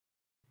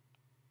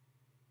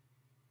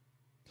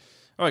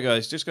All right,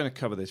 guys, just going to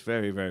cover this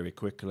very, very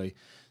quickly.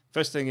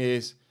 First thing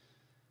is,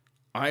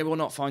 I will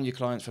not find your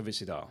clients for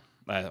Vicidial,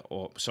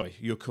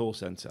 your call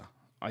center.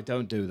 I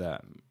don't do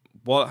that.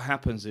 What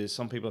happens is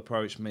some people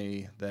approach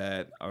me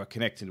that are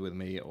connected with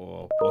me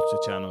or watch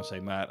the channel and say,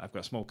 Matt, I've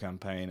got a small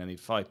campaign, I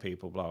need 5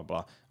 people, blah,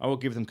 blah, blah. I will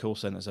give them call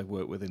centers I've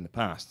worked with in the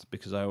past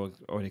because I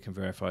already can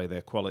verify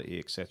their quality,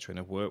 etc., and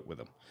I've worked with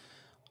them.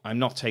 I'm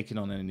not taking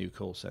on any new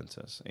call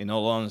centers. In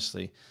all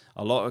honesty,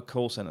 a lot of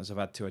call centers have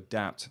had to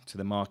adapt to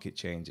the market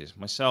changes.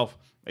 Myself,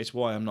 it's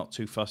why I'm not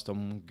too fussed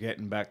on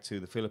getting back to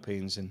the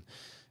Philippines and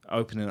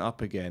opening it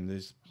up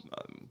again.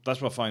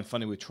 That's what I find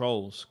funny with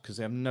trolls, because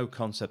they have no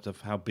concept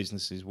of how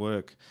businesses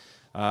work,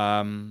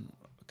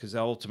 because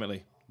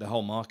ultimately the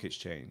whole market's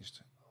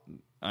changed.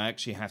 I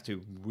actually have to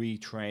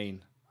retrain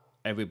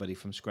everybody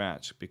from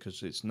scratch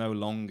because it's no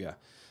longer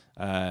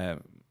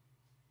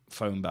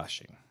phone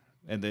bashing.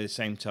 At the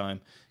same time,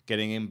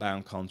 getting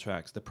inbound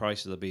contracts, the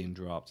prices are being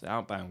dropped.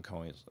 Outbound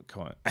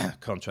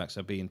contracts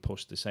are being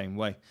pushed the same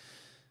way.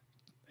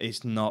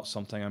 It's not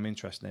something I'm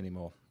interested in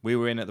anymore. We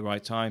were in at the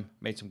right time,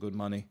 made some good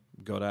money,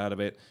 got out of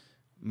it,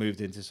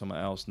 moved into something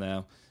else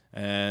now.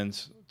 And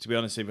to be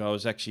honest, if I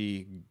was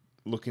actually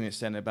looking at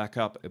setting it back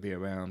up, it'd be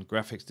around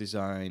graphics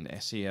design,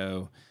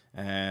 SEO,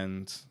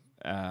 and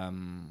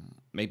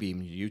maybe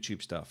even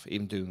YouTube stuff,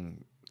 even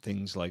doing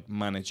things like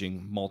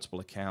managing multiple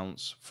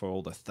accounts for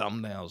all the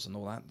thumbnails and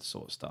all that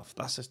sort of stuff.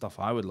 That's the stuff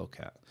I would look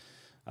at,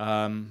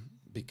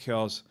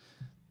 because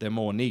they're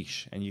more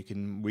niche and you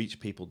can reach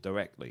people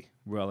directly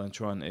rather than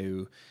trying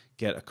to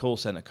get a call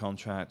center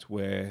contract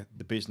where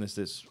the business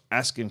that's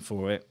asking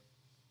for it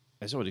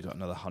has already got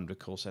another 100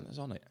 call centers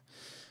on it.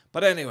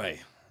 But anyway,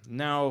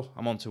 now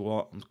I'm on to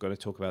what I'm going to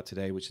talk about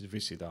today, which is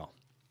Vicidial.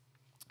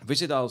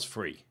 Vicidial is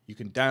free. You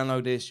can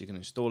download this, you can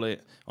install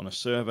it on a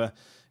server, it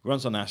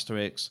runs on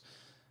Asterisk.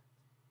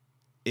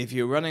 If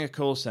you're running a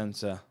call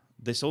center,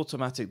 this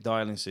automatic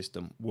dialing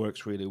system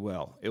works really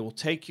well. It will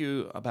take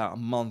you about a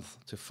month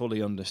to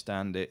fully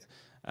understand it,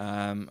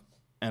 and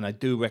I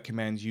do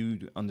recommend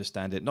you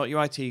understand it. Not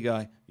your IT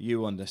guy,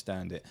 you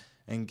understand it.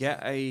 And get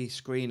a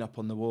screen up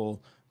on the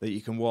wall that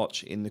you can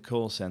watch in the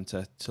call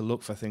center to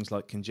look for things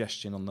like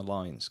congestion on the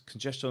lines.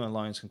 Congestion on the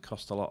lines can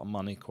cost a lot of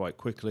money quite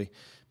quickly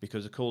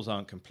because the calls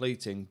aren't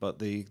completing, but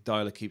the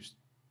dialer keeps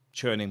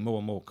churning more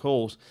and more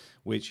calls,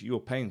 which you're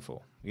paying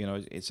for. You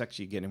know, it's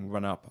actually getting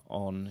run up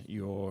on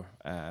your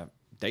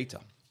data.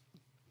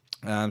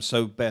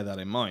 So bear that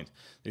in mind.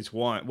 It's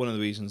why one of the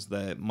reasons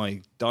that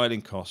my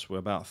dialing costs were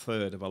about a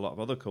third of a lot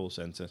of other call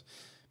centers,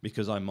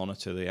 because I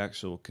monitor the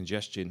actual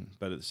congestion.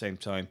 But at the same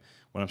time,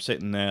 when I'm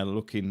sitting there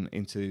looking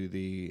into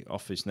the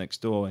office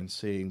next door and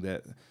seeing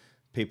that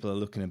people are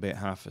looking a bit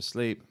half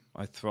asleep,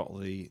 I throttle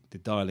the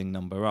dialing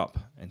number up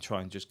and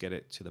try and just get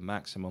it to the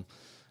maximum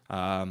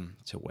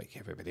to wake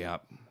everybody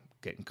up.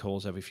 Getting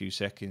calls every few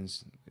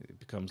seconds, it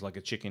becomes like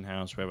a chicken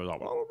house where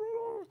everyone's like,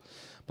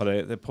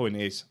 but the point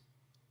is,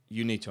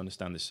 you need to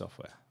understand this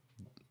software.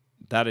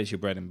 That is your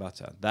bread and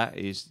butter. That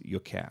is your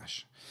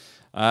cash.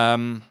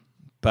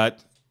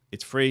 But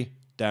it's free.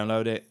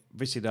 Download it.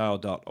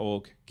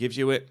 Vicidial.org gives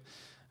you it.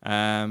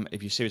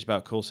 If you're serious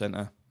about call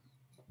center,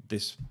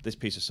 this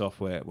piece of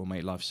software will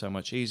make life so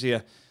much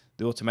easier.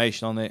 The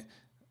automation on it,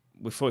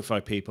 with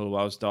 45 people,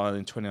 I was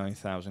dialing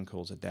 29,000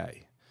 calls a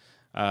day.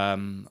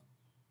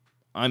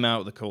 I'm out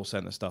of the call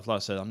center stuff. Like I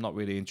said, I'm not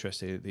really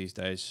interested these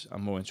days.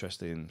 I'm more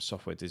interested in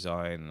software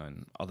design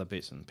and other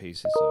bits and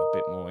pieces that are a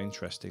bit more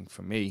interesting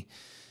for me.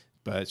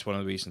 But it's one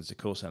of the reasons the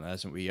call center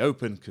hasn't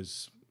reopened,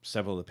 because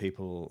several of the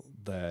people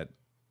that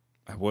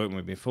I've worked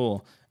with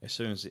before, as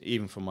soon as,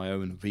 even from my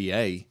own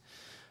VA,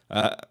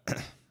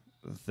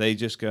 they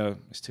just go,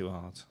 it's too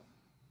hard.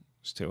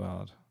 It's too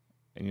hard.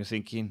 And you're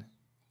thinking,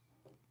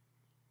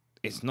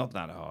 it's not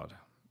that hard.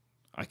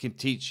 I can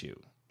teach you.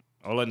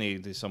 All I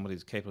need is somebody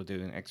who's capable of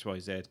doing X, Y,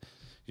 Z. You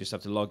just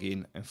have to log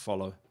in and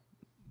follow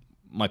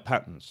my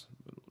patterns.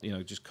 You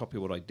know, just copy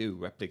what I do,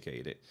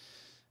 replicate it.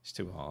 It's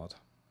too hard.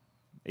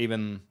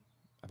 Even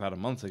about a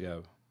month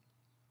ago,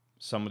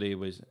 somebody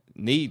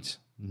needs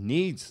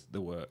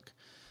the work,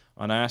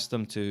 and I asked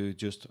them to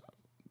just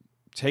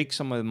take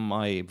some of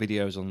my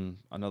videos on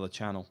another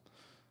channel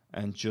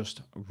and just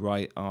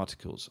write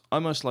articles,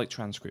 almost like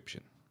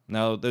transcription.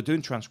 Now, they're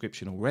doing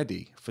transcription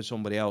already for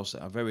somebody else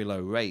at a very low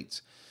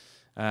rate.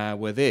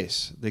 With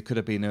this, they could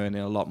have been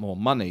earning a lot more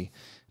money,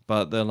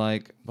 but they're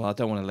like, well, I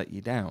don't want to let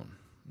you down.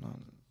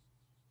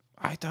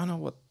 I don't know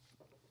what...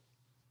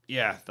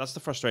 Yeah, that's the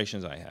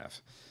frustrations I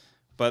have.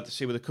 But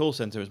see, with the call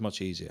center, it's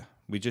much easier.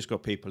 We just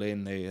got people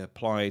in, they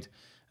applied,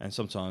 and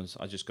sometimes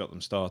I just got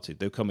them started.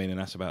 They'll come in and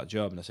ask about a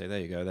job, and I say, there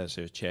you go, there's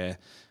a chair.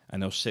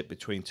 And they'll sit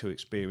between 2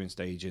 experienced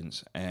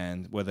agents,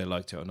 and whether they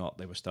liked it or not,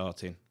 they were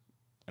starting.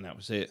 And that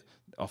was it.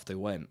 Off they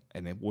went,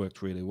 and it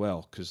worked really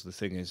well, because the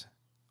thing is,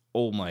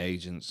 all my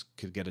agents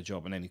could get a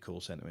job in any call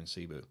center in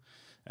Cebu,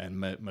 and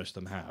most of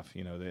them have.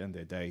 You know, at the end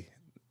of the day,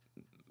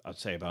 I'd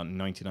say about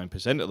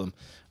 99% of them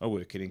are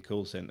working in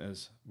call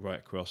centers right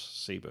across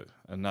Cebu,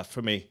 and that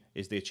for me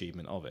is the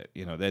achievement of it.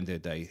 You know, at the end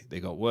of the day, they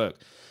got work.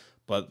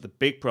 But the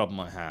big problem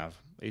I have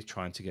is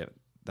trying to get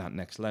that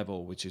next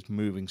level, which is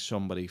moving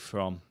somebody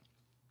from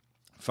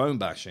phone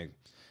bashing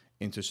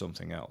into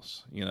something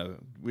else. You know,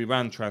 we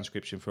ran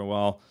transcription for a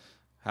while,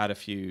 had a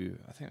few,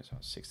 I think it was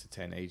about 6 to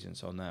 10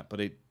 agents on that, but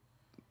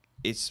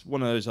it's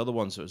one of those other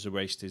ones that was a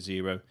race to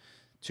zero.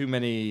 Too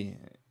many.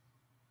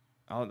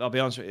 I'll be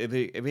honest with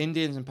you, if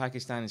Indians and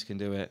Pakistanis can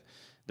do it,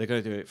 they're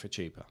going to do it for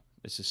cheaper.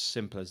 It's as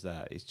simple as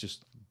that. It's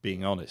just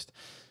being honest.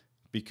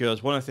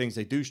 Because one of the things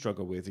they do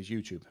struggle with is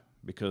YouTube,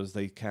 because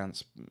they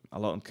can't, a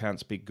lot of them can't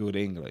speak good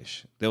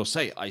English. They'll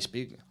say, I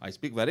speak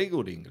very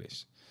good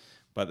English.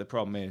 But the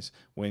problem is,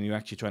 when you're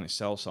actually trying to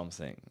sell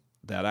something,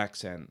 that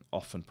accent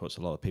often puts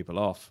a lot of people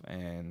off,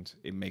 and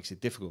it makes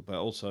it difficult. But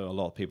also, a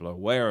lot of people are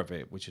aware of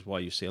it, which is why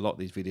you see a lot of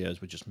these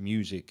videos with just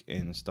music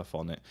and stuff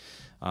on it.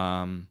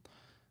 Trying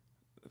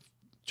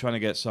to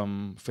get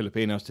some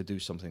Filipinos to do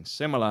something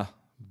similar,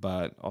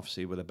 but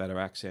obviously with a better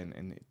accent,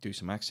 and do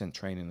some accent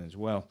training as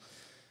well.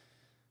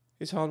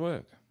 It's hard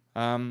work.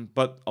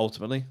 But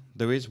ultimately,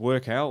 there is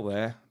work out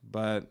there,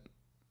 but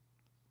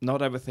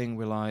not everything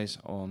relies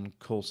on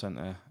call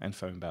center and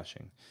phone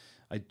bashing.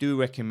 I do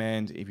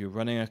recommend, if you're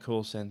running a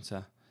call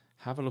center,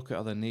 have a look at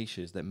other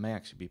niches that may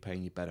actually be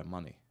paying you better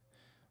money.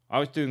 I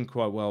was doing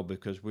quite well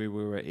because we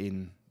were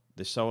in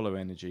the solar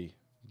energy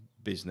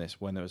business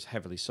when it was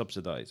heavily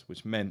subsidized,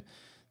 which meant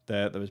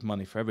that there was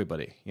money for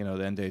everybody. You know, at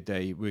the end of the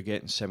day, we're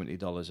getting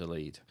 $70 a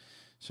lead.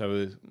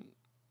 So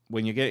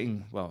when you're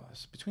getting, well,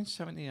 it's between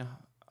 $70 and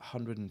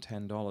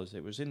 $110.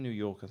 It was in New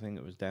York, I think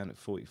it was down at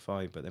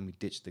 45, but then we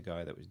ditched the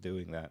guy that was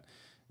doing that,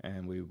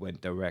 and we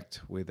went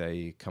direct with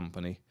a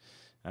company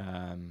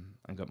and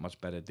got much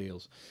better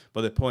deals.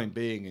 But the point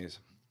being is,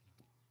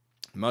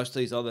 most of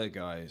these other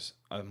guys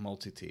are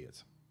multi-tiered.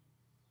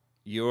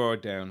 You're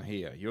down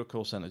here. Your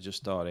call center just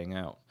starting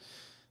out.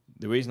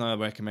 The reason I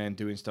recommend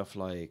doing stuff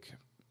like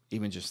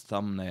even just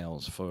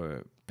thumbnails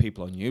for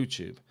people on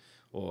YouTube,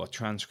 or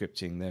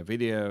transcripting their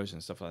videos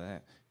and stuff like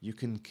that, you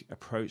can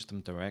approach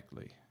them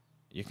directly.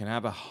 You can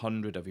have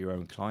 100 of your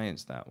own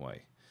clients that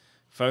way.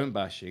 Phone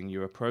bashing,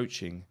 you're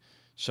approaching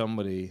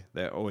somebody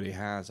that already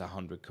has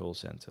 100 call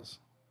centers,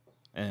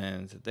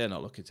 and they're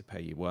not looking to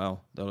pay you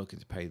well. They're looking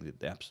to pay the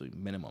absolute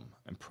minimum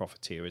and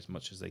profiteer as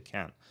much as they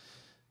can.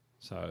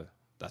 So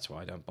that's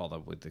why I don't bother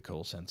with the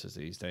call centers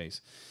these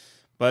days.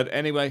 But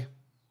anyway,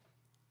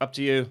 up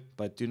to you.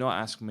 But do not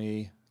ask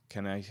me,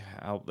 can I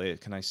help there?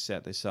 Can I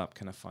set this up?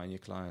 Can I find your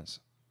clients?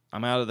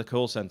 I'm out of the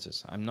call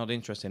centers. I'm not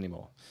interested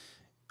anymore.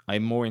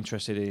 I'm more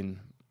interested in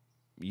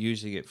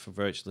using it for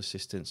virtual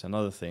assistants and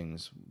other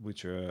things,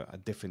 which are a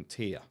different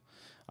tier.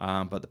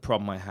 But the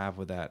problem I have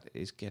with that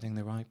is getting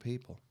the right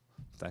people.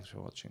 Thanks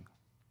for watching.